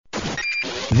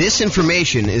This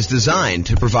information is designed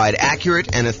to provide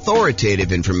accurate and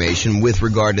authoritative information with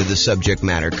regard to the subject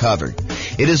matter covered.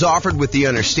 It is offered with the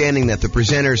understanding that the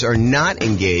presenters are not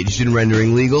engaged in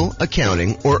rendering legal,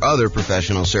 accounting, or other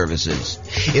professional services.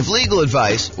 If legal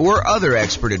advice or other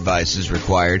expert advice is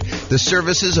required, the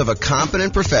services of a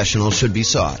competent professional should be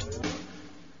sought.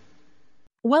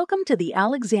 Welcome to the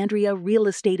Alexandria Real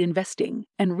Estate Investing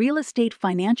and Real Estate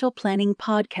Financial Planning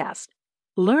Podcast.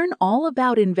 Learn all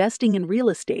about investing in real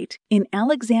estate in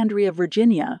Alexandria,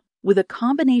 Virginia, with a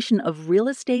combination of real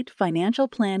estate financial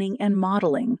planning and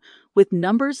modeling with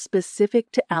numbers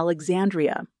specific to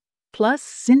Alexandria, plus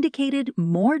syndicated,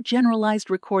 more generalized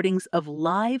recordings of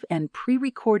live and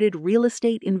pre-recorded real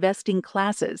estate investing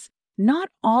classes, not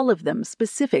all of them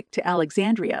specific to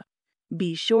Alexandria.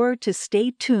 Be sure to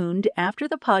stay tuned after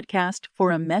the podcast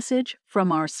for a message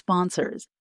from our sponsors.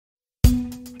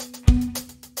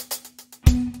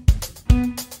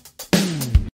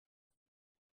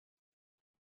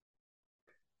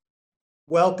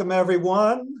 Welcome,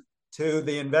 everyone, to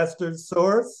the Investor's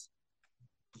Source,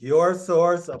 your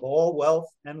source of all wealth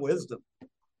and wisdom.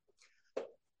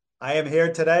 I am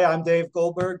here today. I'm Dave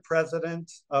Goldberg, president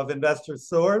of Investor's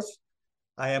Source.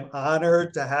 I am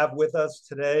honored to have with us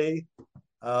today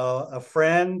a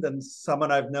friend and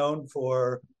someone I've known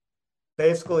for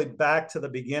basically back to the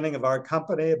beginning of our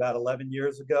company about 11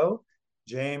 years ago,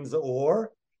 James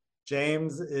Orr.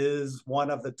 James is one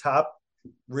of the top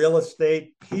real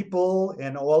estate people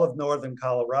in all of Northern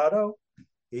Colorado.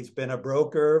 He's been a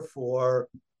broker for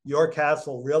Your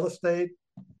Castle Real Estate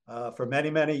for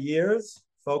many, many years,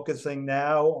 focusing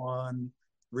now on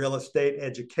real estate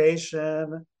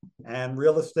education and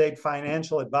real estate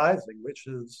financial advising, which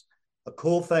is a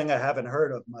cool thing I haven't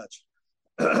heard of much.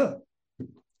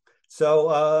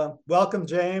 So welcome,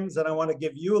 James, and I want to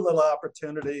give you a little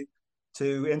opportunity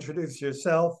to introduce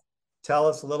yourself. Tell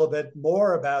us a little bit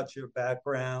more about your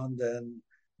background and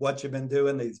what you've been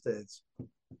doing these days.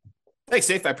 Thanks,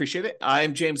 Dave. I appreciate it.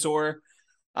 I'm James Orr.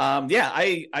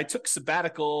 I took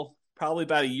sabbatical probably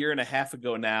about a year and a half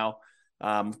ago now.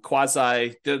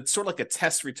 Did sort of like a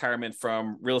test retirement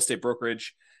from real estate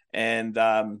brokerage, and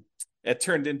it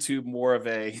turned into more of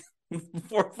a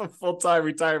full-time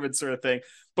retirement sort of thing.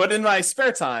 But in my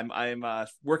spare time, I'm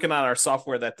working on our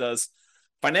software that does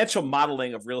financial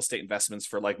modeling of real estate investments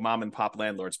for like mom and pop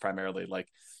landlords, primarily. Like,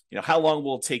 how long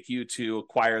will it take you to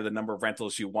acquire the number of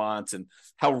rentals you want, and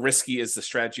how risky is the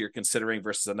strategy you're considering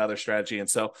versus another strategy? And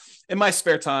so in my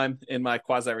spare time, in my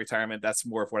quasi-retirement, that's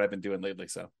more of what I've been doing lately.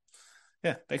 So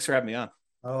yeah, thanks for having me on.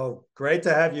 Oh, great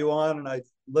to have you on. And I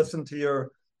listened to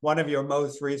one of your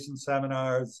most recent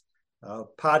seminars,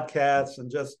 podcasts,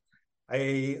 and just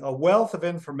a wealth of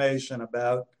information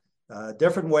about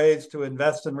different ways to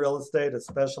invest in real estate,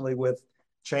 especially with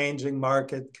changing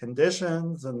market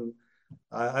conditions. And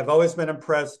I've always been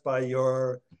impressed by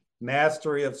your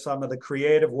mastery of some of the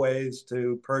creative ways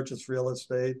to purchase real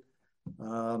estate,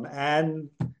 and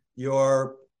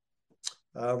your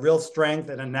real strength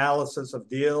and analysis of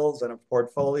deals and of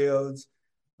portfolios.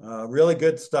 Really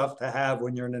good stuff to have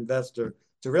when you're an investor,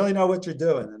 to really know what you're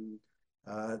doing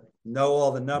and know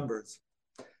all the numbers.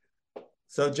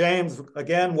 So James,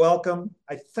 again, welcome.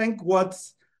 I think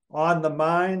what's on the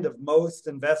mind of most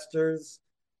investors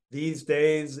these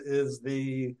days is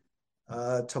the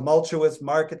tumultuous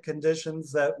market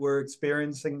conditions that we're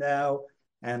experiencing now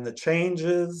and the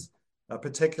changes,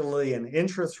 particularly in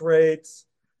interest rates.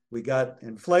 We got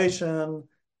inflation,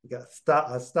 we got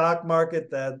a stock market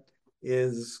that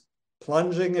is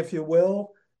plunging, if you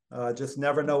will, just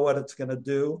never know what it's going to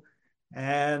do.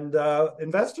 And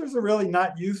investors are really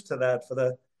not used to that for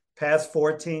the past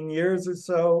 14 years or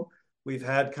so. We've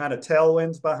had kind of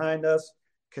tailwinds behind us.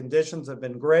 Conditions have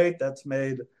been great. That's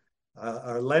made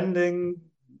our lending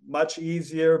much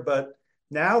easier, but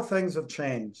now things have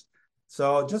changed.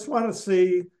 So just want to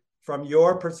see from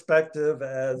your perspective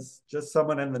as just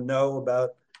someone in the know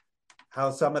about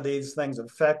how some of these things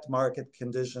affect market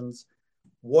conditions,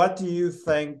 what do you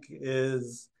think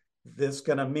is this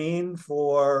going to mean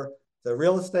for the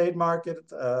real estate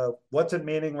market? What's it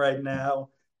meaning right now?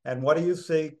 And what do you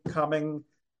see coming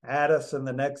at us in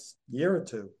the next year or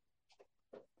two?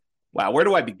 Wow, where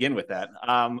do I begin with that?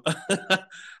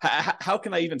 How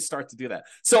can I even start to do that?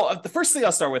 So the first thing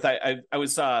I'll start with, I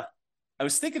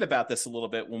was thinking about this a little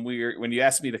bit when you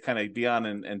asked me to kind of be on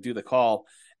and do the call.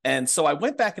 And so I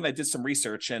went back and I did some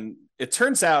research, and it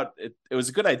turns out it was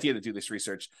a good idea to do this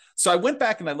research. So I went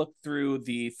back and I looked through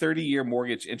the 30-year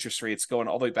mortgage interest rates going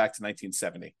all the way back to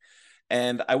 1970.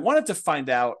 And I wanted to find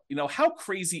out, how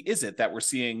crazy is it that we're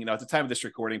seeing, at the time of this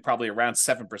recording, probably around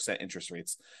 7% interest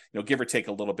rates, give or take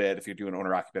a little bit if you're doing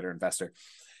owner occupied or investor.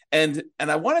 And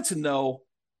I wanted to know,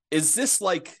 is this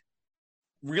like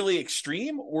really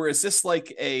extreme, or is this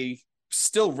like a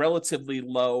still relatively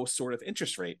low sort of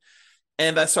interest rate?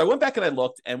 And so I went back and I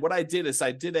looked, and what I did is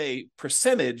I did a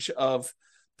percentage of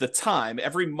the time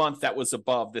every month that was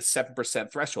above this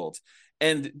 7% threshold.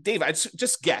 And Dave, I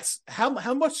just guess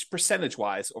how much percentage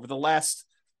wise over the last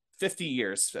 50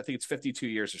 years, I think it's 52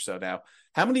 years or so now,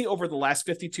 how many over the last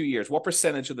 52 years, what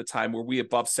percentage of the time were we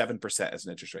above 7% as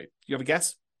an interest rate? You have a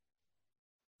guess?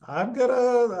 I've kind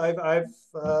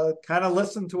of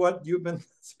listened to what you've been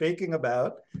speaking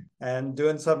about and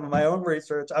doing some of my own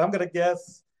research. I'm going to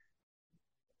guess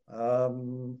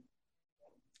 73%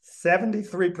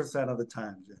 of the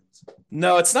time, James.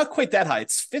 No, it's not quite that high.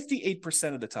 It's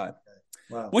 58% of the time.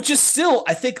 Wow. Which is still,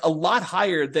 I think, a lot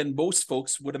higher than most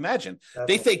folks would imagine.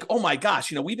 They think, oh my gosh,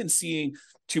 we've been seeing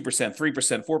 2%,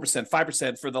 3%, 4%,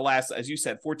 5% for the last, as you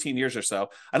said, 14 years or so.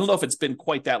 I don't know if it's been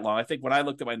quite that long. I think when I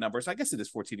looked at my numbers, I guess it is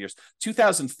 14 years.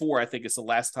 2004, I think, is the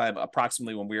last time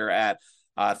approximately when we were at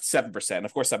 7%.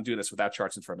 Of course, I'm doing this without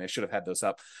charts in front of me. I should have had those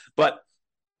up. But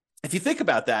if you think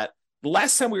about that, the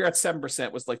last time we were at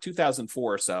 7% was like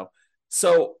 2004 or so.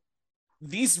 So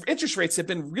these interest rates have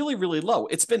been really, really low.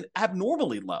 It's been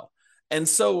abnormally low. And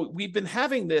so we've been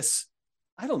having this,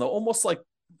 I don't know, almost like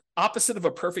opposite of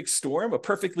a perfect storm, a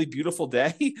perfectly beautiful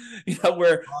day,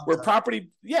 where property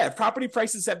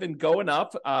prices have been going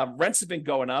up, rents have been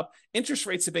going up, interest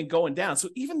rates have been going down. So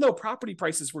even though property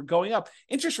prices were going up,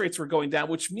 interest rates were going down,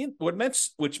 which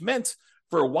meant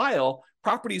for a while,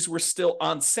 properties were still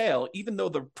on sale, even though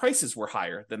the prices were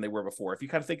higher than they were before. If you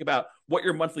kind of think about what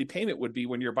your monthly payment would be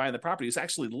when you're buying the property, it's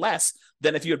actually less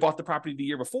than if you had bought the property the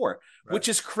year before, right, which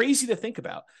is crazy to think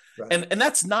about. Right. And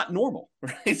that's not normal,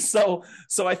 right? So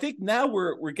I think now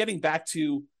we're getting back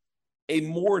to a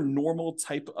more normal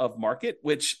type of market,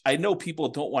 which I know people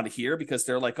don't want to hear because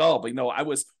they're like, oh, but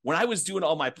when I was doing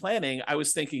all my planning, I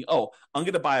was thinking, oh, I'm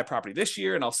going to buy a property this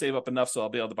year and I'll save up enough so I'll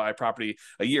be able to buy a property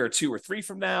a year or 2 or 3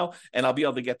 from now, and I'll be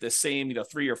able to get this same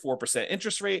 3 or 4%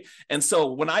 interest rate. And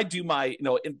so when I do my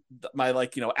out in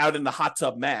the hot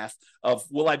tub math of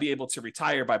will I be able to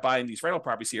retire by buying these rental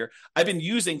properties here, I've been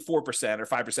using 4% or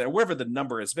 5% or whatever the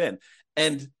number has been,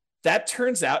 and that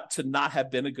turns out to not have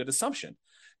been a good assumption.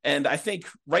 And I think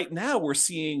right now we're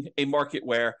seeing a market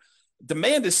where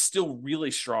demand is still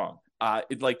really strong.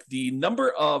 The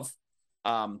number of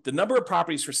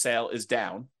properties for sale is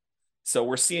down, so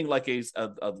we're seeing like a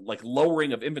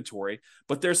lowering of inventory.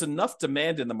 But there's enough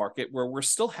demand in the market where we're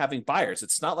still having buyers.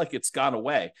 It's not like it's gone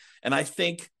away. And I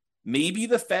think maybe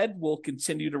the Fed will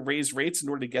continue to raise rates in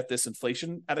order to get this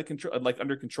inflation out of control,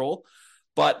 under control.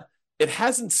 But it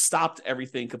hasn't stopped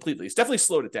everything completely. It's definitely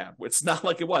slowed it down. It's not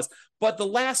like it was. But the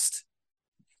last,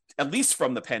 at least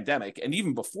from the pandemic, and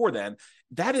even before then,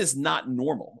 that is not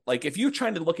normal. Like if you're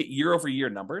trying to look at year-over-year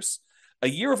numbers, a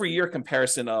year-over-year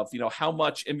comparison of, how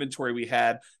much inventory we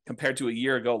had compared to a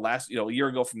year ago a year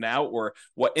ago from now, or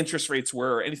what interest rates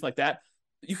were or anything like that,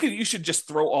 you should just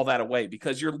throw all that away,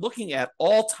 because you're looking at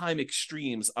all-time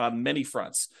extremes on many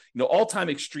fronts.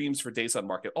 All-time extremes for days on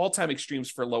market, all-time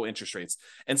extremes for low interest rates.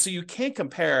 And so you can't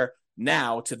compare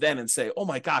now to then and say, oh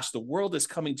my gosh, the world is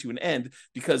coming to an end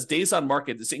because days on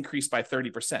market is increased by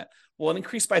 30%. Well, it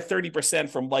increased by 30%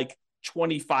 from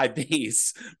 25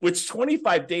 days, which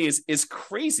 25 days is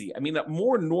crazy. I mean, a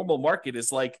more normal market is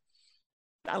 3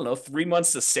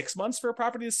 months to 6 months for a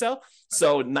property to sell.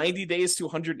 So 90 days to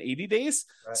 180 days.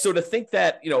 Right. So to think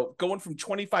that, going from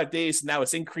 25 days, now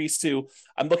it's increased to,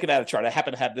 I'm looking at a chart. I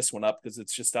happen to have this one up because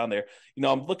it's just down there.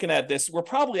 I'm looking at this. We're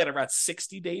probably at around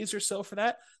 60 days or so for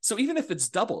that. So even if it's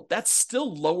doubled, that's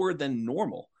still lower than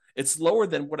normal. It's lower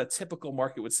than what a typical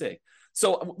market would say.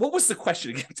 So what was the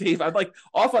question again, Dave? I'm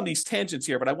off on these tangents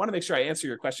here, but I want to make sure I answer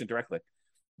your question directly.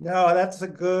 No, that's a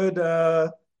good,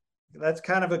 that's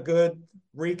kind of a good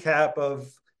recap of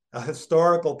a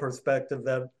historical perspective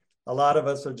that a lot of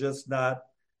us are just not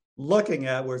looking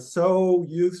at. We're so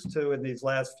used to, in these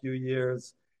last few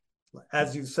years,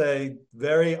 as you say,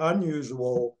 very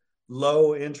unusual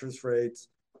low interest rates,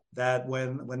 that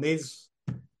when these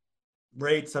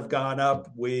rates have gone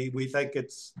up, we think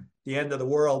it's the end of the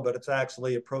world, but it's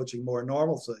actually approaching more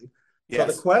normalcy. Yes.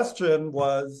 So the question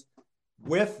was,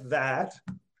 with that,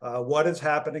 what is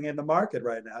happening in the market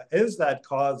right now? Is that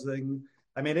causing,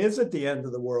 is it the end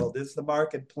of the world? Is the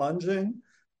market plunging?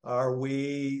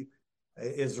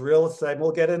 Is real estate,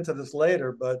 we'll get into this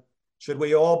later, but should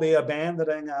we all be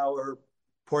abandoning our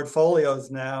portfolios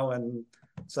now and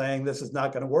saying this is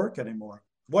not going to work anymore?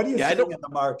 What do you see in the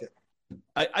market?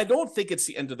 I don't think it's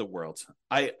the end of the world.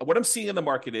 What I'm seeing in the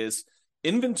market is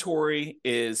inventory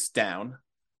is down.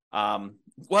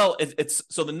 It's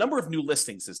so the number of new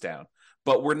listings is down,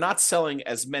 but we're not selling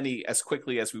as many as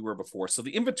quickly as we were before. So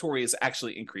the inventory is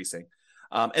actually increasing.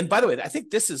 And by the way, I think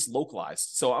this is localized.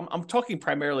 So I'm talking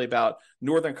primarily about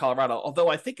Northern Colorado, although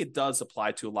I think it does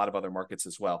apply to a lot of other markets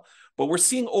as well. But we're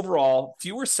seeing overall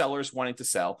fewer sellers wanting to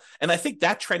sell. And I think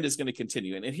that trend is going to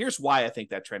continue. And here's why I think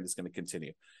that trend is going to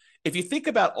continue. If you think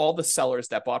about all the sellers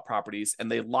that bought properties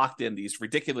and they locked in these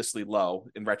ridiculously low,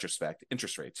 in retrospect,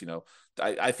 interest rates,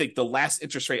 I think the last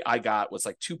interest rate I got was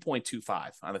like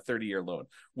 2.25 on a 30-year loan,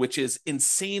 which is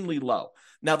insanely low.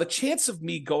 Now, the chance of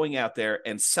me going out there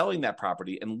and selling that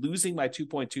property and losing my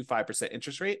 2.25%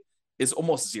 interest rate is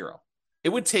almost zero. It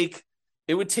would take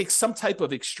some type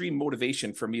of extreme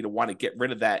motivation for me to want to get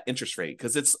rid of that interest rate,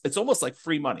 because it's almost like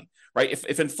free money, right?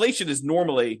 If inflation is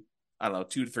normally, I don't know,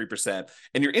 2 to 3%,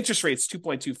 and your interest rate is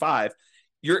 2.25,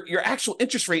 your actual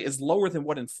interest rate is lower than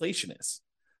what inflation is.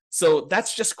 So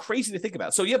that's just crazy to think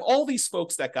about. So you have all these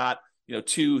folks that got,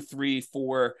 2, 3,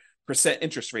 4%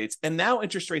 interest rates, and now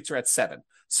interest rates are at 7.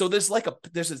 So there's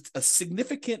a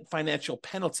significant financial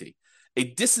penalty,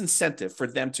 a disincentive for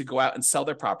them to go out and sell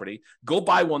their property, go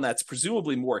buy one that's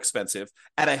presumably more expensive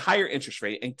at a higher interest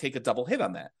rate and take a double hit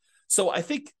on that. So I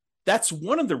think that's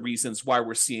one of the reasons why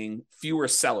we're seeing fewer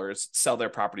sellers sell their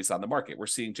properties on the market. We're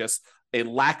seeing just a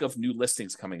lack of new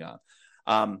listings coming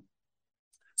on.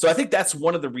 So I think that's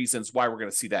one of the reasons why we're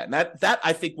going to see that. And that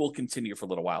I think will continue for a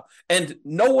little while. And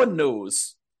no one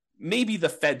knows. Maybe the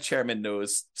Fed chairman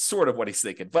knows sort of what he's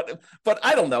thinking, but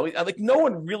I don't know. Like, no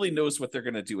one really knows what they're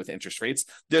going to do with interest rates.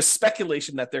 There's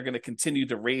speculation that they're going to continue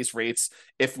to raise rates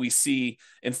if we see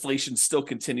inflation still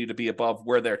continue to be above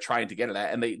where they're trying to get it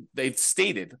at. And they've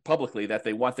stated publicly that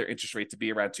they want their interest rate to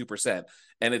be around 2%,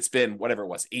 and it's been whatever it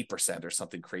was, 8% or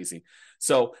something crazy.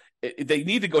 So they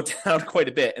need to go down quite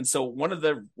a bit. And so one of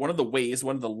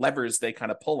the levers they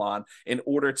kind of pull on in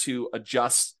order to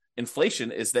adjust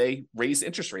inflation is they raise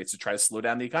interest rates to try to slow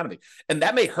down the economy. And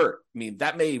that may hurt. I mean,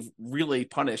 that may really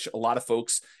punish a lot of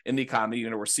folks in the economy.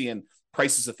 We're seeing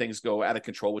prices of things go out of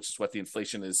control, which is what the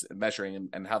inflation is measuring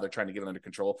and how they're trying to get it under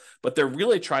control. But they're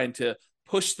really trying to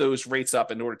push those rates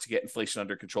up in order to get inflation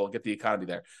under control and get the economy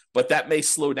there. But that may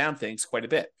slow down things quite a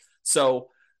bit. So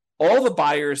all the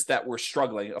buyers that were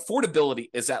struggling, affordability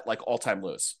is at like all-time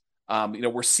lows.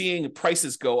 We're seeing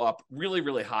prices go up really,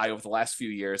 really high over the last few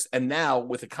years. And now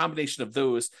with a combination of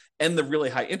those and the really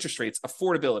high interest rates,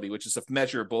 affordability, which is a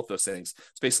measure of both those things,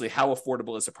 it's basically how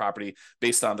affordable is a property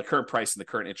based on the current price and the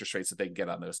current interest rates that they can get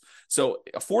on those. So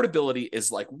affordability is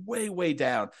like way, way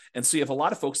down. And so you have a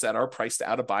lot of folks that are priced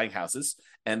out of buying houses,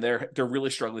 and they're really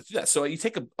struggling to do that. So you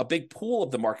take a big pool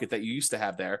of the market that you used to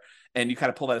have there, and you kind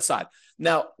of pull that aside.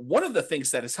 Now, one of the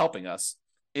things that is helping us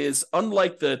is,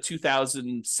 unlike the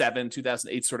 2007,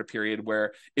 2008 sort of period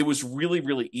where it was really,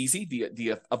 really easy,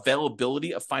 the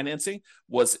availability of financing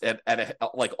was at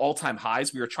like all-time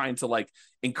highs. We were trying to like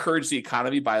encourage the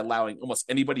economy by allowing almost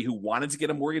anybody who wanted to get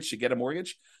a mortgage to get a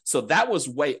mortgage. So that was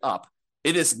way up.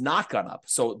 It has not gone up.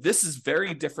 So this is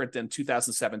very different than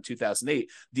 2007,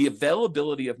 2008. The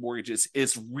availability of mortgages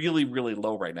is really, really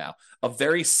low right now, a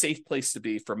very safe place to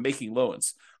be for making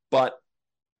loans. But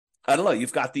I don't know,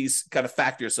 you've got these kind of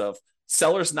factors of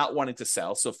sellers not wanting to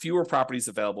sell, so fewer properties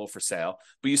available for sale,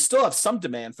 but you still have some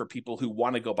demand for people who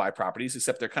want to go buy properties,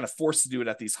 except they're kind of forced to do it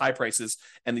at these high prices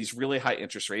and these really high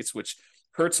interest rates, which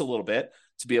hurts a little bit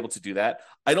to be able to do that.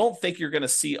 I don't think you're going to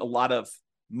see a lot of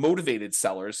motivated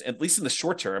sellers, at least in the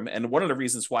short term. And one of the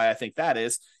reasons why I think that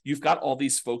is, you've got all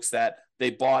these folks that they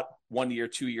bought 1 year,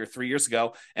 2 year, 3 years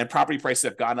ago, and property prices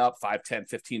have gone up 5, 10,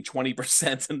 15,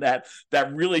 20% in that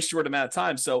really short amount of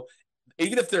time. So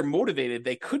even if they're motivated,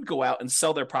 they could go out and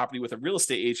sell their property with a real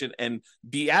estate agent and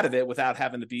be out of it without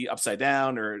having to be upside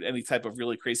down or any type of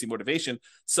really crazy motivation.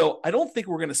 So I don't think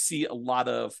we're going to see a lot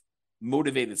of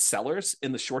motivated sellers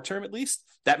in the short term, at least.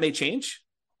 That may change.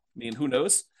 I mean, who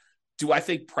knows? Do I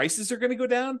think prices are going to go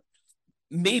down?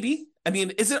 Maybe. I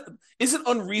mean, is it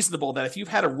unreasonable that if you've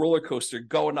had a roller coaster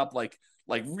going up like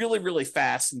really, really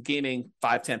fast and gaining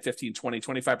 5, 10, 15, 20,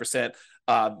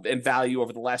 25% in value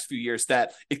over the last few years,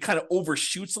 that it kind of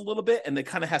overshoots a little bit and it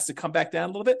kind of has to come back down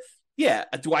a little bit? Yeah.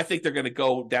 Do I think they're going to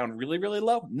go down really, really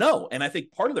low? No. And I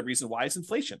think part of the reason why is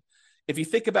inflation. If you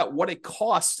think about what it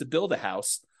costs to build a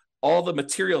house, all the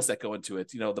materials that go into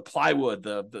it, the plywood,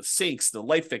 the sinks, the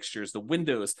light fixtures, the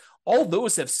windows, all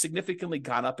those have significantly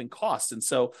gone up in cost. And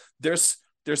so there's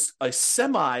a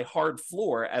semi-hard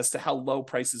floor as to how low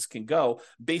prices can go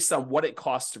based on what it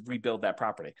costs to rebuild that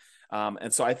property.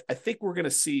 And so I think we're going to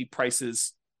see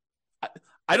prices.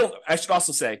 I should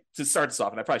also say, to start this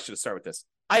off, and I probably should have started with this,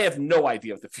 I have no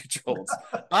idea what the future holds.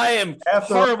 I am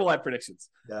horrible at predictions.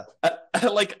 Yeah.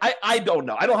 I don't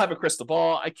know. I don't have a crystal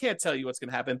ball. I can't tell you what's going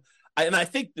to happen. And I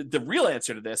think the real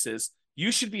answer to this is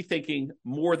you should be thinking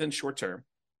more than short term.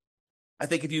 I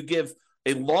think if you give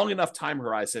a long enough time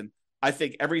horizon, I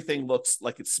think everything looks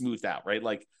like it's smoothed out, right?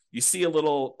 Like you see a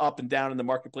little up and down in the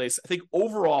marketplace. I think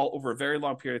overall, over a very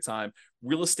long period of time,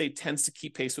 real estate tends to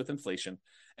keep pace with inflation.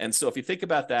 And so if you think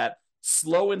about that,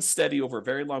 slow and steady over a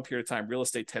very long period of time, real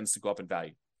estate tends to go up in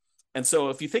value. And so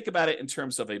if you think about it in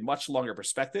terms of a much longer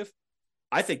perspective,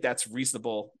 I think that's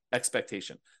reasonable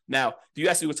expectation. Now, if you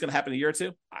ask me what's going to happen in a year or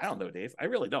two, I don't know, Dave. I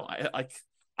really don't.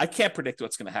 I can't predict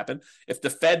what's going to happen. If the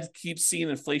Fed keeps seeing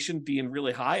inflation being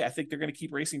really high, I think they're going to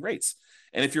keep raising rates.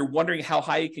 And if you're wondering how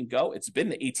high it can go, it's been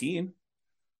to 18.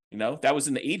 That was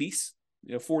in the 80s,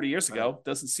 40 years ago.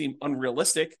 Doesn't seem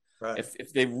unrealistic. Right.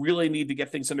 If they really need to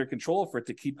get things under control for it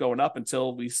to keep going up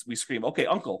until we scream, okay,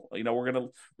 uncle, we're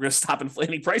gonna stop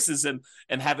inflating prices and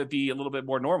have it be a little bit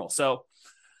more normal. So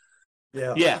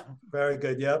yeah, very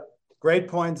good. Yep, great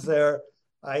points there.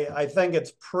 I think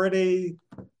it's pretty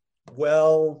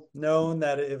well known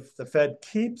that if the Fed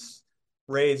keeps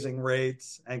raising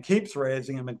rates and keeps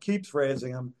raising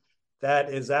them,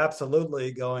 that is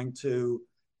absolutely going to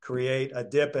create a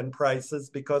dip in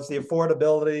prices because the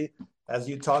affordability, as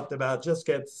you talked about, just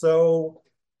gets the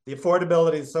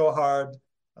affordability is so hard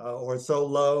or so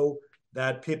low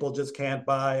that people just can't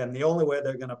buy. And the only way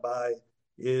they're going to buy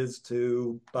is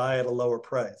to buy at a lower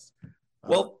price.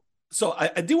 Well, so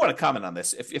I do want to comment on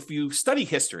this. If you study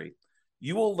history,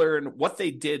 you will learn what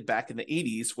they did back in the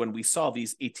 80s when we saw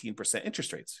these 18%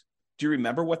 interest rates. Do you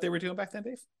remember what they were doing back then,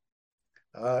 Dave?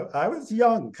 I was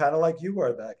young, kind of like you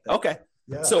were back then. Okay.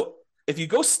 Yeah. So if you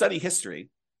go study history,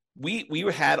 we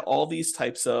had all these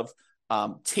types of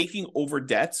taking over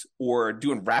debt or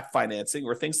doing wrap financing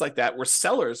or things like that, where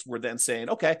sellers were then saying,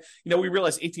 okay, we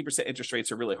realize 18% interest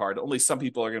rates are really hard. Only some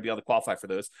people are going to be able to qualify for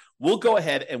those. We'll go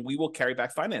ahead and we will carry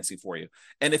back financing for you.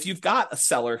 And if you've got a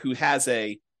seller who has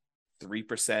a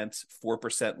 3%,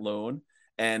 4% loan,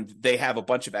 and they have a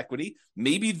bunch of equity,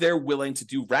 maybe they're willing to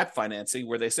do wrap financing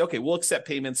where they say, okay, we'll accept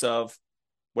payments of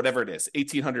whatever it is,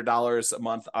 $1,800 a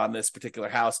month on this particular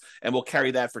house, and we'll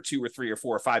carry that for 2 or 3 or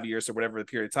 4 or 5 years or whatever the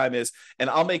period of time is, and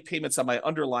I'll make payments on my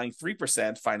underlying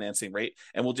 3% financing rate,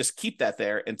 and we'll just keep that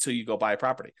there until you go buy a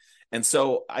property. And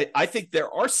so I think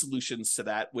there are solutions to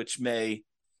that which may,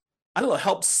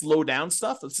 help slow down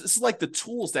stuff. This is like the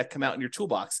tools that come out in your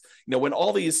toolbox. When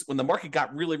the market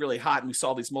got really, really hot and we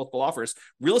saw these multiple offers,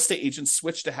 real estate agents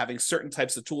switched to having certain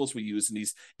types of tools we use in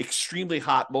these extremely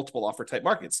hot multiple offer type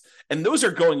markets. And those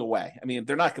are going away. I mean,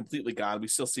 they're not completely gone. We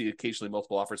still see occasionally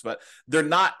multiple offers, but they're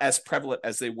not as prevalent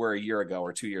as they were a year ago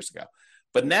or 2 years ago.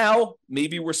 But now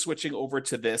maybe we're switching over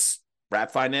to this wrap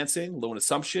financing, loan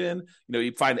assumption.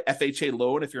 You find an FHA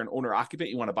loan if you're an owner occupant,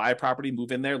 you want to buy a property,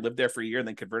 move in there, live there for a year, and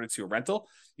then convert it to a rental.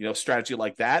 Strategy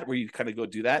like that where you kind of go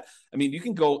do that. I mean, you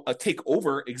can go take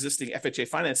over existing FHA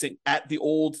financing at the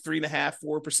old 3.5%,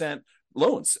 4%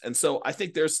 loans. And so I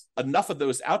think there's enough of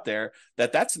those out there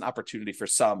that's an opportunity for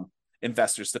some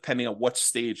investors, depending on what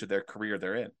stage of their career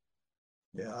they're in.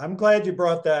 Yeah, I'm glad you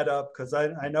brought that up because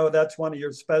I know that's one of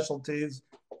your specialties.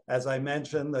 As I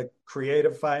mentioned, the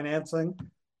creative financing.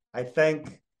 I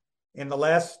think in the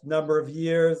last number of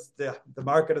years, the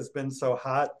market has been so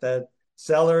hot that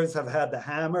sellers have had the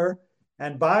hammer,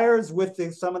 and buyers with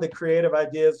some of the creative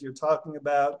ideas you're talking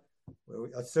about,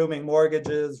 assuming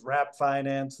mortgages, wrap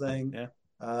financing,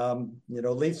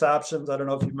 lease options. I don't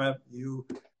know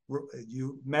if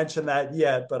you mentioned that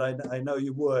yet, but I know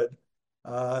you would.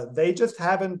 They just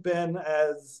haven't been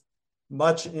as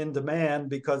much in demand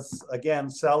because, again,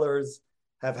 sellers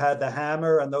have had the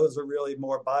hammer, and those are really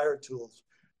more buyer tools.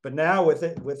 But now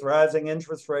with rising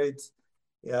interest rates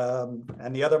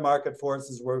and the other market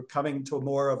forces, we're coming to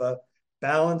more of a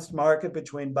balanced market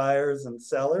between buyers and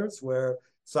sellers, where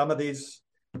some of these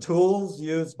tools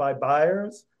used by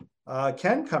buyers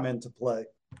can come into play.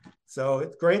 So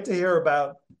it's great to hear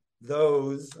about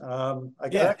those.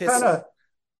 That kind of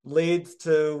leads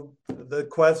to the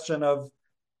question of,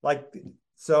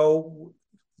 so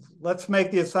let's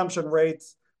make the assumption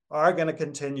rates are going to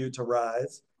continue to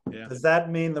rise. Yeah. Does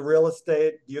that mean do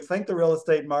you think the real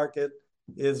estate market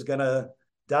is going to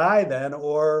die then,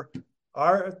 or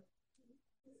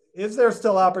is there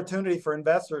still opportunity for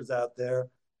investors out there,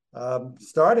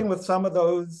 starting with some of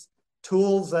those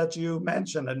tools that you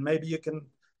mentioned, and maybe you can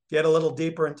get a little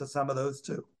deeper into some of those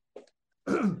too?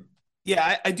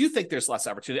 Yeah, I do think there's less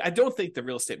opportunity. I don't think the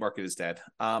real estate market is dead.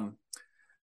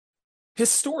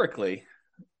 Historically,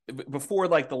 before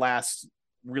the last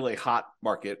really hot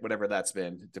market, whatever that's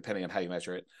been, depending on how you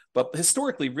measure it. But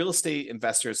historically, real estate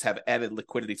investors have added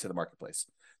liquidity to the marketplace.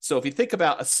 So if you think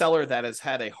about a seller that has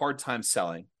had a hard time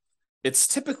selling, it's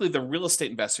typically the real estate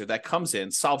investor that comes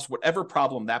in, solves whatever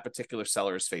problem that particular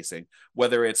seller is facing,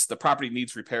 whether it's the property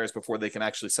needs repairs before they can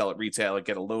actually sell it retail and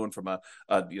get a loan from a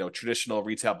traditional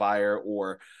retail buyer,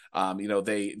 or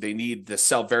they need to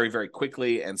sell very, very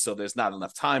quickly, and so there's not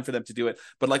enough time for them to do it.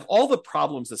 But like all the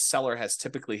problems the seller has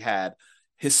typically had,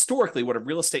 historically, what a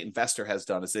real estate investor has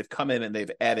done is they've come in and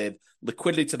they've added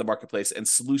liquidity to the marketplace and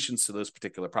solutions to those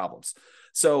particular problems.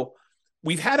 So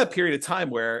we've had a period of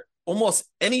time where almost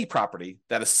any property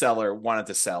that a seller wanted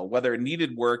to sell, whether it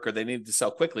needed work or they needed to sell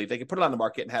quickly, they could put it on the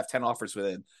market and have 10 offers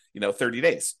within, 30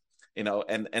 days,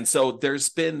 and so there's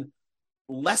been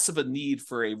less of a need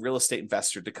for a real estate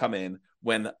investor to come in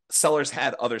when sellers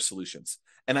had other solutions.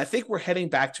 And I think we're heading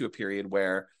back to a period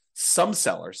where some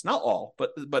sellers, not all,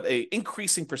 but a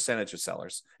increasing percentage of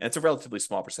sellers, and it's a relatively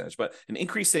small percentage, but an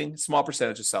increasing small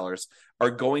percentage of sellers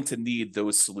are going to need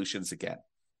those solutions again.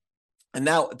 And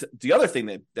now the other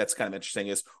thing that's kind of interesting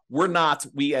is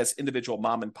we as individual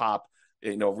mom and pop,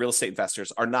 real estate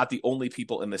investors are not the only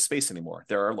people in this space anymore.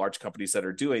 There are large companies that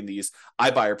are doing these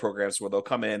iBuyer programs where they'll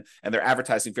come in and they're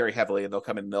advertising very heavily, and they'll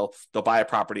come in and they'll buy a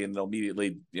property and they'll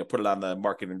immediately put it on the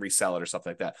market and resell it or something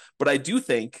like that. But I do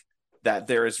think that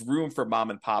there is room for mom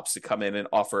and pops to come in and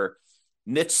offer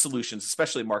niche solutions,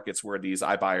 especially markets where these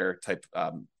iBuyer type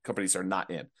companies are not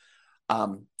in.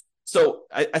 So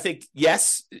I think,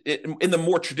 yes, in the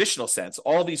more traditional sense,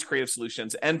 all these creative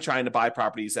solutions and trying to buy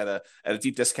properties at a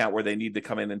deep discount where they need to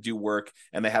come in and do work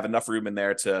and they have enough room in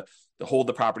there to hold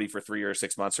the property for 3 or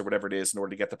 6 months or whatever it is in order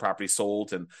to get the property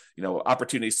sold, and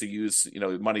opportunities to use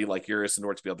money like yours in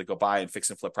order to be able to go buy and fix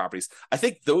and flip properties. I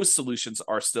think those solutions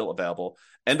are still available,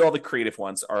 and all the creative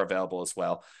ones are available as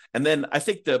well. And then I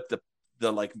think the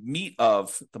like meat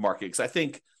of the market, because I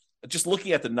think just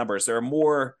looking at the numbers, there are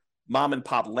more mom and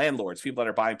pop landlords, people that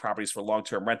are buying properties for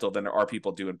long-term rental, than there are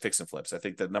people doing fix and flips. I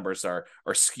think the numbers are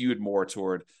skewed more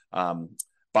toward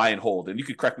buy and hold. And you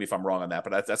could correct me if I'm wrong on that,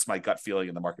 but that's my gut feeling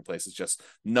in the marketplace. Is just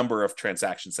number of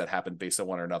transactions that happen based on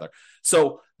one or another.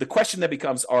 So the question that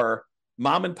becomes, are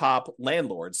mom and pop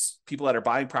landlords, people that are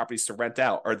buying properties to rent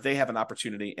out, are they have an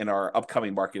opportunity in our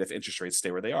upcoming market if interest rates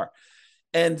stay where they are?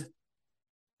 And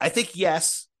I think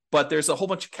yes, but there's a whole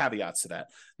bunch of caveats to that.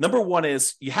 Number one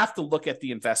is you have to look at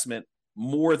the investment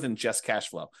more than just cash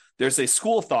flow. There's a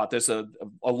school of thought. There's a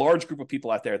large group of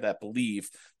people out there that believe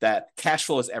that cash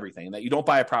flow is everything, and that you don't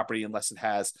buy a property unless it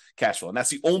has cash flow. And that's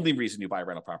the only reason you buy a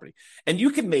rental property. And you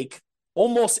can make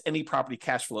almost any property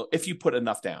cash flow if you put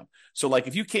enough down. So like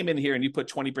if you came in here and you put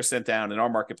 20% down in our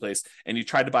marketplace and you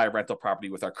tried to buy a rental property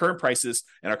with our current prices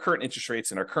and our current interest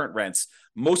rates and our current rents,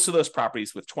 most of those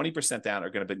properties with 20% down are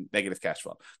going to be negative cash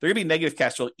flow. They're going to be negative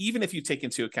cash flow even if you take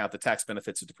into account the tax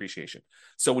benefits of depreciation.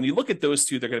 So when you look at those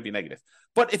two, they're going to be negative.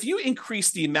 But if you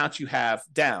increase the amount you have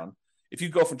down, if you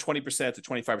go from 20% to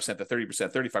 25% to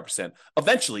 30%, 35%,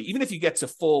 eventually, even if you get to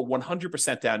full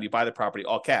 100% down, you buy the property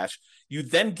all cash, you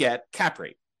then get cap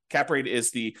rate. Cap rate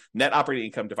is the net operating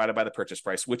income divided by the purchase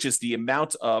price, which is the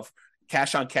amount of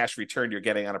cash on cash return you're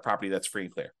getting on a property that's free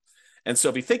and clear. And so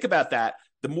if you think about that,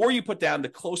 the more you put down, the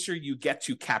closer you get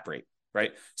to cap rate.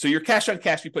 Right. So your cash on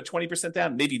cash, you put 20%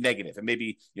 down, maybe negative, and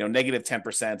maybe, negative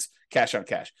 10% cash on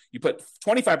cash. You put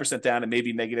 25% down and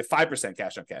maybe negative 5%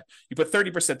 cash on cash. You put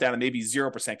 30% down and maybe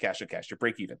 0% cash on cash. You're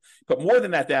break even. Put more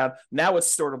than that down. Now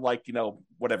it's sort of like,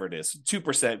 whatever it is,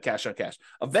 2% cash on cash.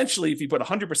 Eventually, if you put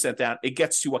 100% down, it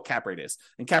gets to what cap rate is.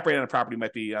 And cap rate on a property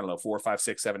might be, 4, 5,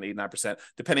 6, 7, 8, 9%,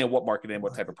 depending on what market and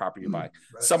what type of property you're buying.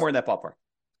 Right. Somewhere in that ballpark.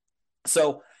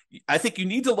 So I think you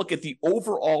need to look at the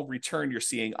overall return you're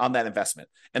seeing on that investment.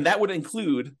 And that would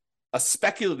include a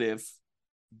speculative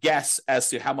guess as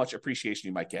to how much appreciation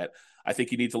you might get. I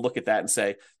think you need to look at that and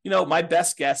say, my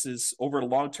best guess is over the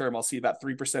long term, I'll see about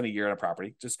 3% a year on a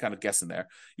property, just kind of guessing there.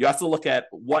 You have to look at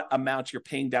what amount you're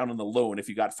paying down on the loan if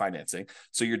you got financing.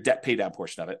 So your debt pay down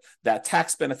portion of it, that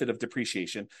tax benefit of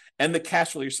depreciation, and the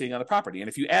cash flow you're seeing on the property. And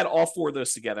if you add all four of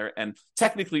those together, and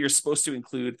technically you're supposed to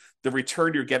include the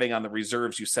return you're getting on the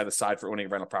reserves you set aside for owning a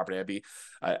rental property.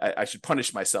 I should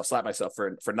punish myself, slap myself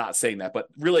for not saying that, but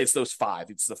really it's those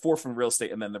five. It's the 4 from real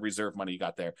estate and then the reserve money you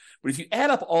got there. But if you add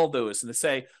up all those and to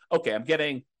say, okay, I'm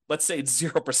getting, let's say it's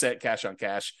 0% cash on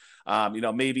cash,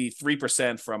 maybe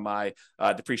 3% from my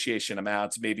depreciation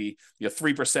amount, maybe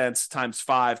 3% times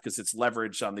 5 because it's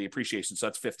leverage on the appreciation, so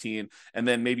that's 15, and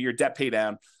then maybe your debt pay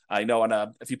down. I know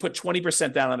if you put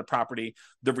 20% down on a property,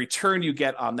 the return you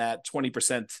get on that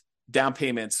 20% down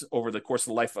payments over the course of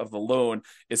the life of the loan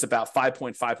is about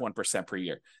 5.51% per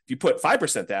year. If you put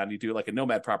 5% down, you do like a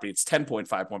nomad property, it's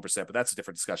 10.51%, but that's a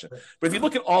different discussion. But if you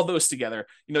look at all those together,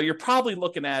 you're probably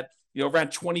looking at, around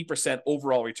 20%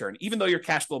 overall return, even though your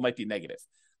cash flow might be negative.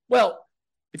 Well,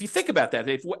 if you think about that,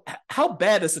 Dave, how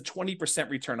bad is a 20%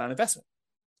 return on investment?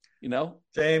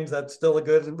 James, that's still a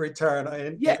good return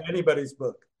in anybody's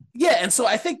book. Yeah. And so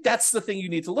I think that's the thing you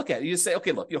need to look at. You say,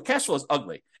 okay, look, cash flow is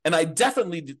ugly. And I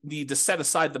definitely need to set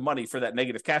aside the money for that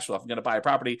negative cash flow. If I'm going to buy a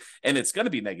property and it's going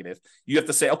to be negative, you have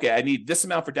to say, okay, I need this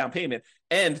amount for down payment.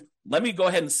 And let me go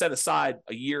ahead and set aside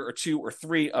a year or 2 or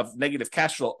 3 of negative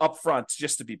cash flow up front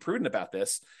just to be prudent about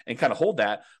this and kind of hold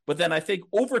that. But then I think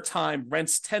over time,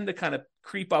 rents tend to kind of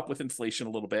creep up with inflation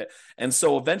a little bit. And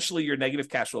so eventually your negative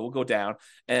cash flow will go down.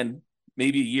 And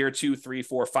maybe a year, 2, 3,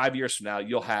 4, 5 years from now,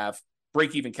 you'll have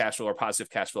break-even cash flow or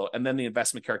positive cash flow, and then the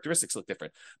investment characteristics look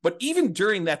different. But even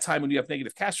during that time when you have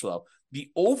negative cash flow, the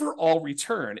overall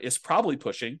return is probably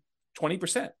pushing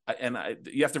 20%. And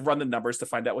you have to run the numbers to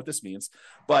find out what this means.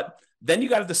 But then you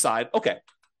got to decide, okay,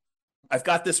 I've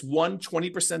got this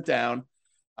 20% down,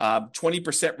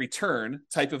 20% return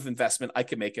type of investment I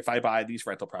can make if I buy these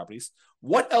rental properties.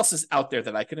 What else is out there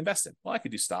that I can invest in? Well, I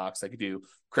could do stocks, I could do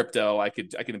crypto, I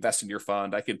could invest in your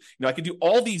fund, I could do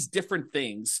all these different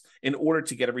things in order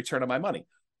to get a return on my money.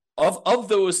 Of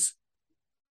those,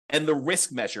 and the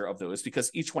risk measure of those,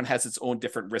 because each one has its own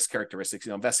different risk characteristics.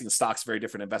 Investing in stocks is very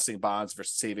different. Investing in bonds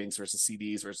versus savings versus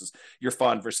CDs versus your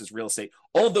fund versus real estate.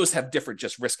 All of those have different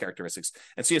just risk characteristics.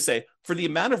 And so you say, for the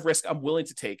amount of risk I'm willing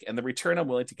to take and the return I'm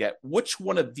willing to get, which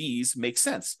one of these makes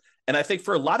sense? And I think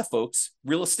for a lot of folks,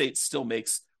 real estate still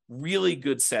makes really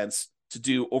good sense to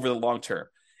do over the long term.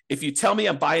 If you tell me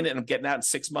I'm buying it and I'm getting out in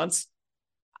 6 months,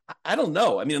 I don't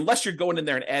know. I mean, unless you're going in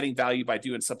there and adding value by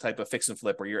doing some type of fix and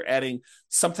flip, or you're adding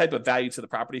some type of value to the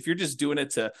property. If you're just doing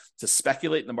it to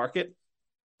speculate in the market,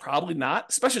 probably not,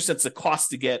 especially since the costs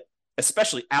to get,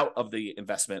 especially out of the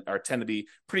investment, tend to be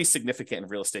pretty significant in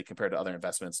real estate compared to other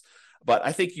investments. But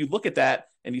I think you look at that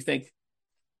and you think,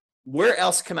 where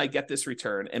else can I get this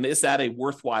return? And is that a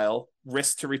worthwhile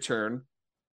risk to return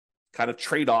kind of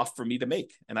trade-off for me to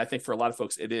make? And I think for a lot of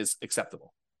folks, it is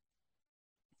acceptable.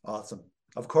 Awesome.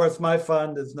 Of course, my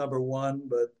fund is number one,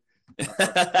 but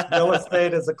real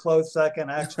estate is a close second.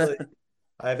 Actually,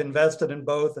 I've invested in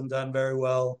both and done very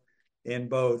well in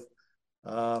both.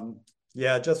 I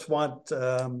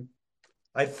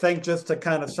think just to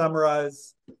kind of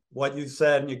summarize what you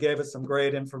said, and you gave us some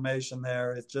great information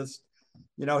there, it's just,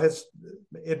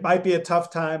 it might be a tough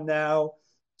time now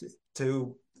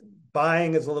to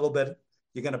buying is a little bit,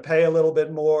 you're going to pay a little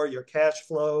bit more, your cash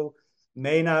flow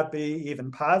may not be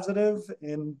even positive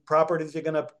in properties you're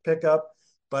going to pick up.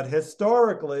 But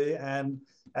historically, and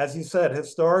as you said,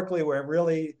 historically, we're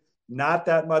really not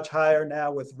that much higher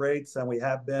now with rates than we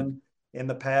have been in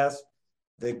the past.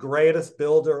 The greatest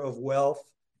builder of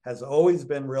wealth has always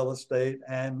been real estate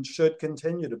and should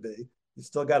continue to be. You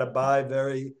still got to buy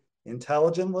very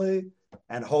intelligently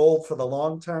and hold for the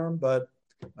long term, but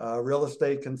real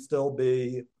estate can still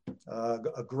be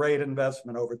a great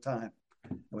investment over time.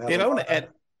 Dave, I want to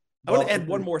add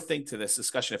one more thing to this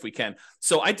discussion if we can.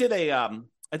 So I did a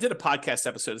podcast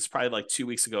episode. It's probably like 2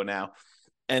 weeks ago now.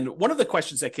 And one of the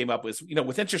questions that came up was,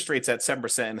 with interest rates at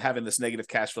 7% and having this negative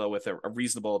cash flow with a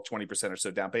reasonable 20% or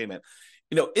so down payment,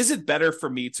 is it better for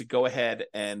me to go ahead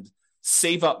and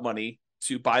save up money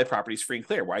to buy properties free and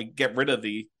clear, where I get rid of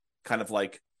the kind of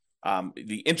like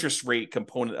the interest rate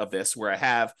component of this, where I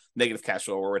have negative cash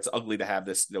flow, or it's ugly to have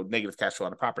this negative cash flow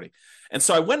on a property? And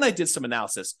so I went and I did some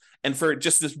analysis, and for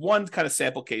just this one kind of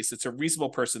sample case, it's a reasonable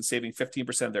person saving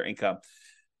 15% of their income.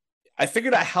 I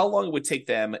figured out how long it would take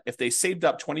them if they saved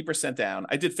up 20% down.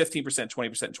 I did 15%,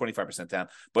 20%, and 25% down.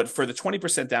 But for the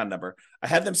 20% down number, I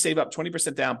had them save up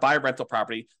 20% down, buy a rental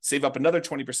property, save up another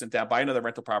 20% down, buy another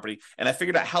rental property. And I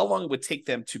figured out how long it would take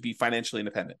them to be financially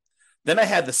independent. Then I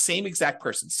had the same exact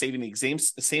person saving the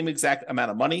same exact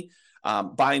amount of money,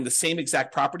 buying the same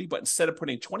exact property, but instead of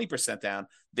putting 20% down,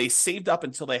 they saved up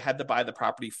until they had to buy the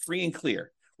property free and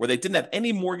clear, where they didn't have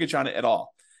any mortgage on it at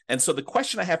all. And so the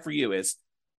question I have for you is,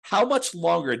 how much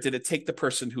longer did it take the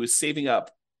person who is saving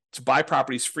up to buy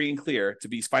properties free and clear to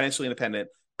be financially independent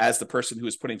as the person who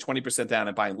is putting 20% down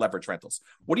and buying leverage rentals?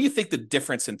 What do you think the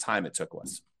difference in time it took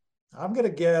was? I'm going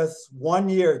to guess 1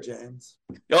 year, James.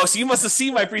 Oh, so you must have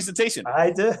seen my presentation. I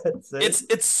did.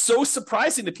 It's so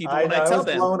surprising to people when I tell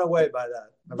them. I was blown away by that.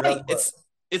 Right.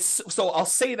 It's so I'll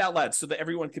say it out loud so that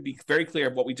everyone can be very clear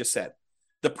of what we just said.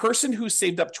 The person who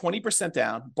saved up 20%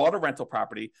 down, bought a rental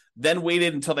property, then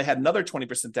waited until they had another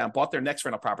 20% down, bought their next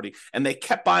rental property, and they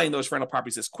kept buying those rental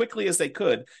properties as quickly as they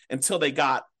could until they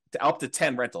got up to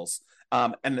 10 rentals.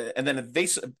 And then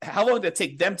how long did it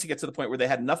take them to get to the point where they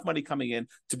had enough money coming in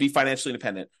to be financially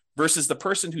independent versus the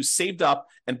person who saved up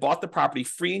and bought the property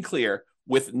free and clear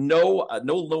with no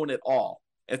loan at all.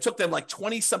 And it took them like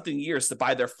 20 something years to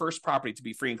buy their first property to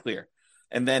be free and clear.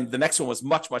 And then the next one was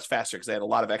much, much faster because they had a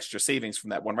lot of extra savings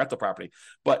from that one rental property.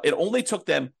 But it only took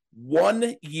them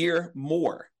 1 year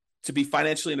more to be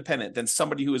financially independent than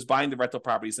somebody who is buying the rental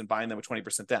properties and buying them with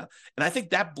 20% down. And I think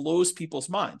that blows people's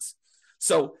minds.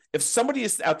 So if somebody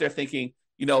is out there thinking,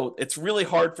 it's really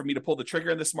hard for me to pull the trigger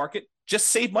in this market, just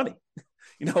save money.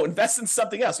 Invest in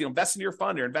something else, invest in your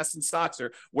fund or invest in stocks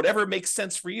or whatever makes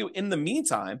sense for you in the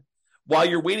meantime, while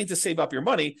you're waiting to save up your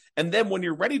money. And then when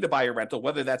you're ready to buy a rental,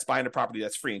 whether that's buying a property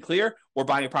that's free and clear or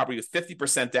buying a property with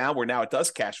 50% down where now it does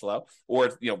cash flow, or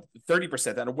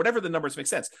 30% down, or whatever the numbers make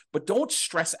sense. But don't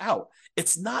stress out.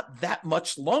 It's not that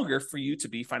much longer for you to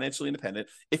be financially independent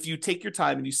if you take your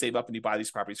time and you save up and you buy these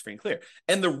properties free and clear.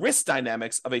 And the risk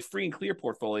dynamics of a free and clear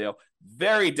portfolio,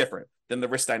 very different than the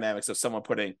risk dynamics of someone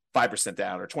putting 5%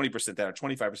 down or 20% down or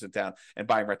 25% down and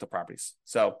buying rental properties.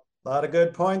 So a lot of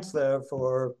good points there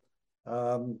for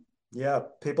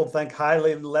people think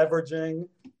highly leveraging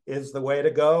is the way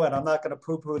to go. And I'm not going to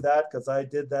poo-poo that because I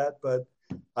did that. But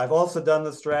I've also done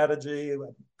the strategy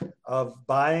of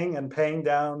buying and paying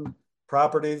down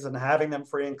properties and having them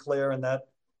free and clear. And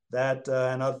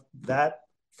that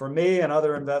for me and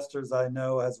other investors I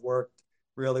know has worked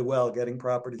really well, getting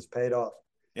properties paid off.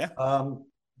 Yeah.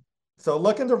 So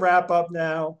looking to wrap up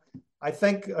now, I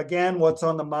think, again, what's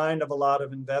on the mind of a lot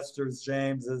of investors,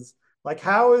 James, is like,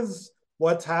 how is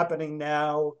what's happening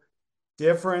now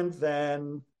different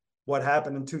than what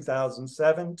happened in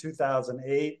 2007,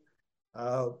 2008?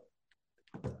 How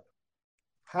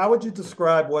would you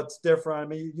describe what's different? I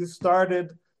mean, you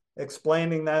started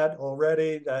explaining that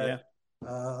already, that,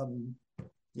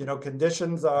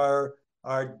 conditions are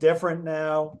different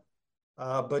now,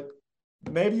 but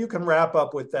maybe you can wrap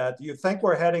up with that. Do you think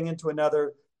we're heading into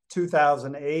another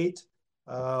 2008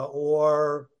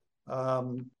 or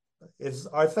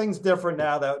are things different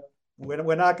now that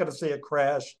we're not going to see a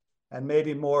crash and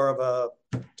maybe more of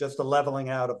just a leveling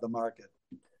out of the market?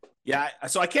 Yeah,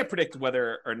 so I can't predict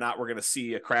whether or not we're going to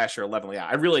see a crash or a leveling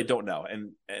out. I really don't know.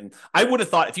 And I would have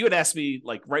thought, if you had asked me,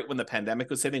 like right when the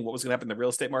pandemic was hitting, what was going to happen in the real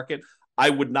estate market,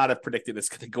 I would not have predicted it's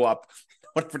going to go up,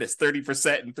 whatever it is,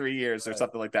 30% in 3 years or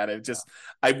something like that.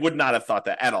 I would not have thought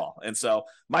that at all. And so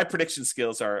my prediction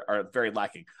skills are very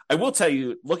lacking. I will tell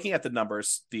you, looking at the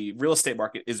numbers, the real estate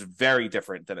market is very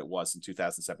different than it was in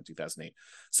 2007, 2008.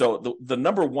 So the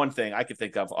number one thing I can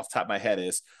think of off the top of my head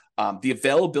is the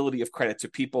availability of credit to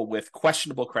people with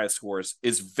questionable credit scores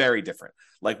is very different.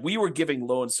 Like, we were giving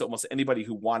loans to almost anybody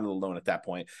who wanted a loan at that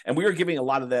point. And we were giving a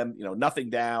lot of them, nothing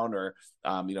down or,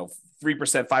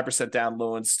 3%, 5% down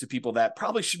loans to people that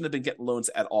probably shouldn't have been getting loans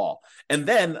at all. And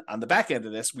then on the back end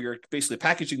of this, we were basically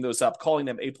packaging those up, calling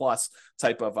them A+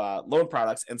 type of loan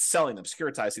products and selling them,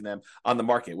 securitizing them on the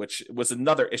market, which was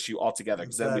another issue altogether,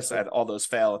 because then we had all those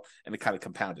fail and it kind of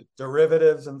compounded.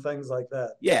 Derivatives and things like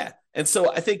that. Yeah. And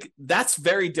so I think that's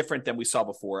very different than we saw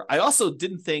before. I also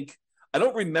I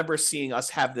don't remember seeing us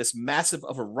have this massive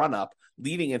of a run up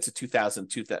leading into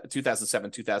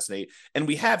 2007, 2008. And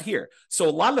we have here. So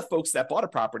a lot of the folks that bought a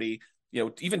property,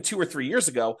 even 2 or 3 years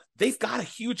ago, they've got a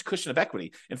huge cushion of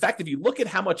equity. In fact, if you look at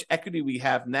how much equity we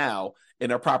have now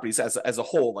in our properties as a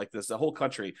whole, like this, the whole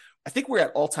country, I think we're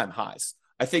at all-time highs.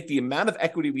 I think the amount of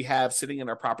equity we have sitting in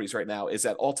our properties right now is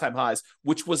at all-time highs,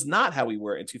 which was not how we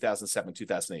were in 2007,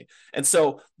 2008. And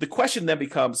so the question then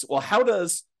becomes, well, how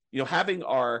does, having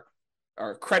our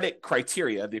credit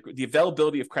criteria, the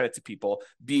availability of credit to people,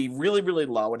 be really, really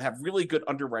low and have really good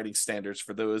underwriting standards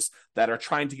for those that are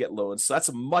trying to get loans? So that's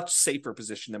a much safer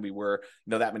position than we were,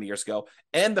 that many years ago.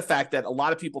 And the fact that a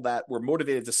lot of people that were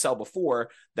motivated to sell before,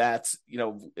 that,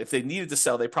 if they needed to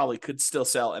sell, they probably could still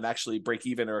sell and actually break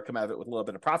even or come out of it with a little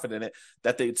bit of profit in it,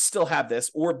 that they'd still have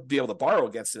this or be able to borrow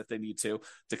against it if they need to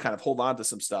kind of hold on to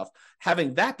some stuff.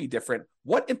 Having that be different,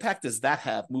 what impact does that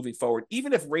have moving forward,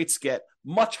 even if rates get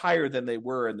much higher than they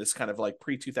were in this kind of like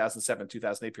pre-2007,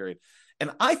 2008 period?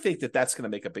 And I think that that's going to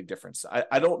make a big difference.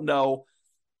 I don't know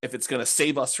if it's going to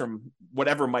save us from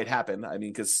whatever might happen. I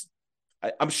mean, because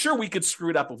I'm sure we could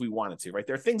screw it up if we wanted to, right?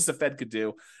 There are things the Fed could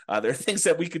do. There are things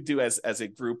that we could do as a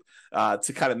group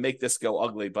to kind of make this go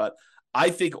ugly. But I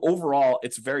think overall,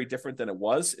 it's very different than it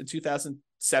was in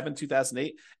 2007,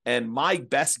 2008. And my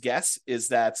best guess is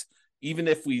that even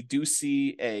if we do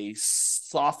see a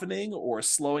softening or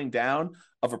slowing down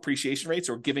of appreciation rates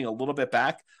or giving a little bit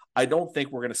back, I don't think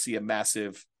we're going to see a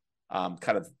massive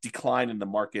kind of decline in the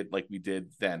market like we did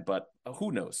then. But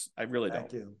who knows? I really don't.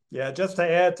 Thank you. Yeah, just to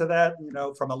add to that,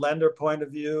 from a lender point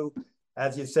of view,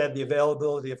 as you said, the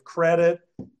availability of credit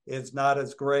is not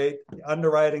as great. The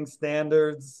underwriting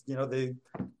standards,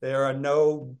 there are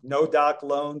no doc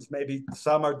loans. Maybe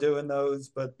some are doing those,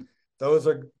 but those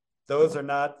are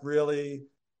not really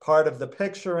part of the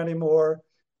picture anymore.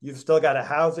 You've still got a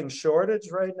housing shortage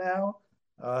right now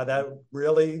that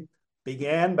really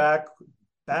began back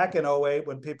in 2008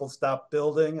 when people stopped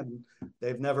building, and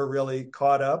they've never really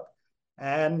caught up.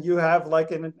 And you have,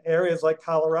 like in areas like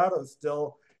Colorado,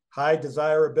 still high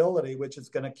desirability, which is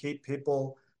going to keep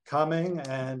people coming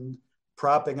and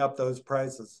propping up those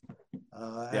prices.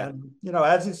 And,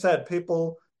 as you said,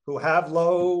 people who have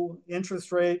low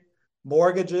interest rate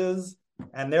mortgages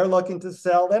and they're looking to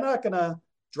sell, they're not going to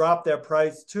drop their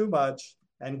price too much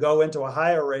and go into a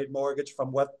higher rate mortgage for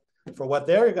what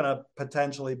they're going to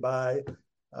potentially buy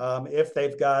if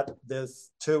they've got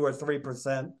this 2 or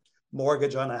 3%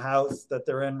 mortgage on a house that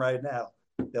they're in right now.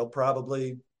 They'll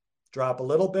probably drop a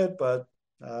little bit, but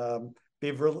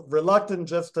be reluctant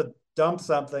just to dump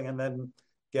something and then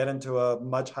get into a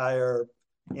much higher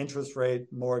interest rate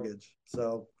mortgage.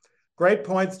 So great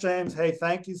points, James. Hey,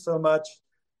 thank you so much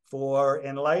for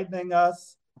enlightening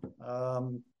us.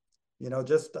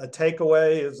 Just a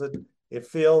takeaway is that it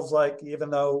feels like even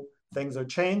though things are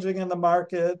changing in the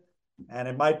market and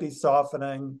it might be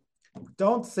softening,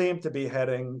 don't seem to be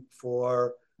heading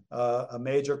for a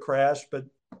major crash, but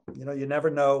you never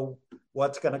know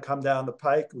what's going to come down the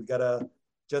pike. We got to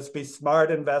just be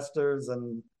smart investors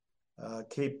and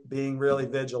keep being really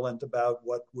vigilant about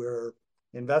what we're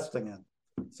investing in.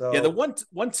 So yeah, the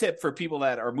one tip for people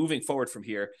that are moving forward from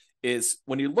here is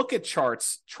when you look at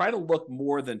charts, try to look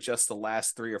more than just the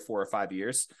last 3 or 4 or 5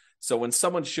 years. So when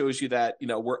someone shows you that,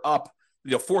 we're up,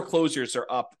 foreclosures are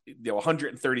up,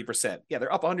 130%. Yeah,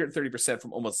 they're up 130%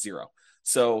 from almost zero.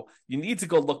 So you need to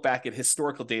go look back at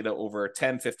historical data over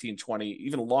 10, 15, 20,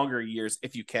 even longer years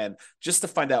if you can, just to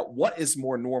find out what is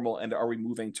more normal and are we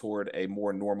moving toward a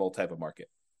more normal type of market.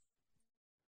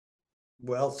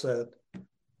 Well said.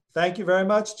 Thank you very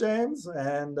much, James.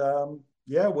 And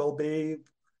we'll be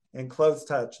in close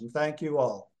touch. And thank you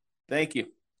all. Thank you.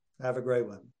 Have a great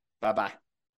one. Bye-bye.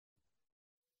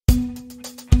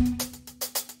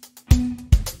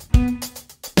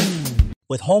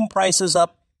 With home prices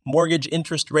up, mortgage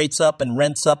interest rates up, and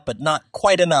rents up, but not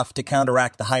quite enough to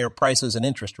counteract the higher prices and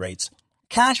interest rates,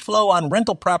 cash flow on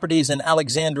rental properties in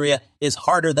Alexandria is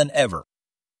harder than ever.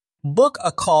 Book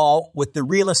a call with the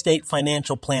Real Estate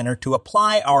Financial Planner to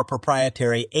apply our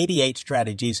proprietary 88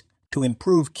 strategies to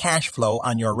improve cash flow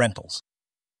on your rentals.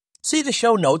 See the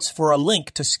show notes for a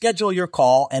link to schedule your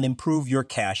call and improve your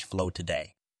cash flow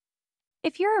today.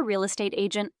 If you're a real estate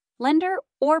agent, lender,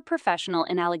 or professional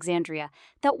in Alexandria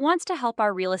that wants to help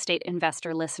our real estate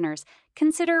investor listeners,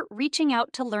 consider reaching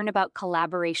out to learn about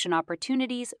collaboration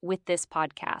opportunities with this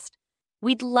podcast.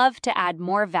 We'd love to add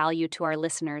more value to our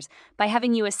listeners by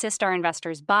having you assist our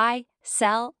investors buy,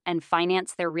 sell, and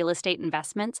finance their real estate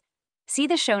investments. See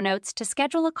the show notes to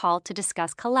schedule a call to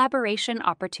discuss collaboration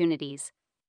opportunities.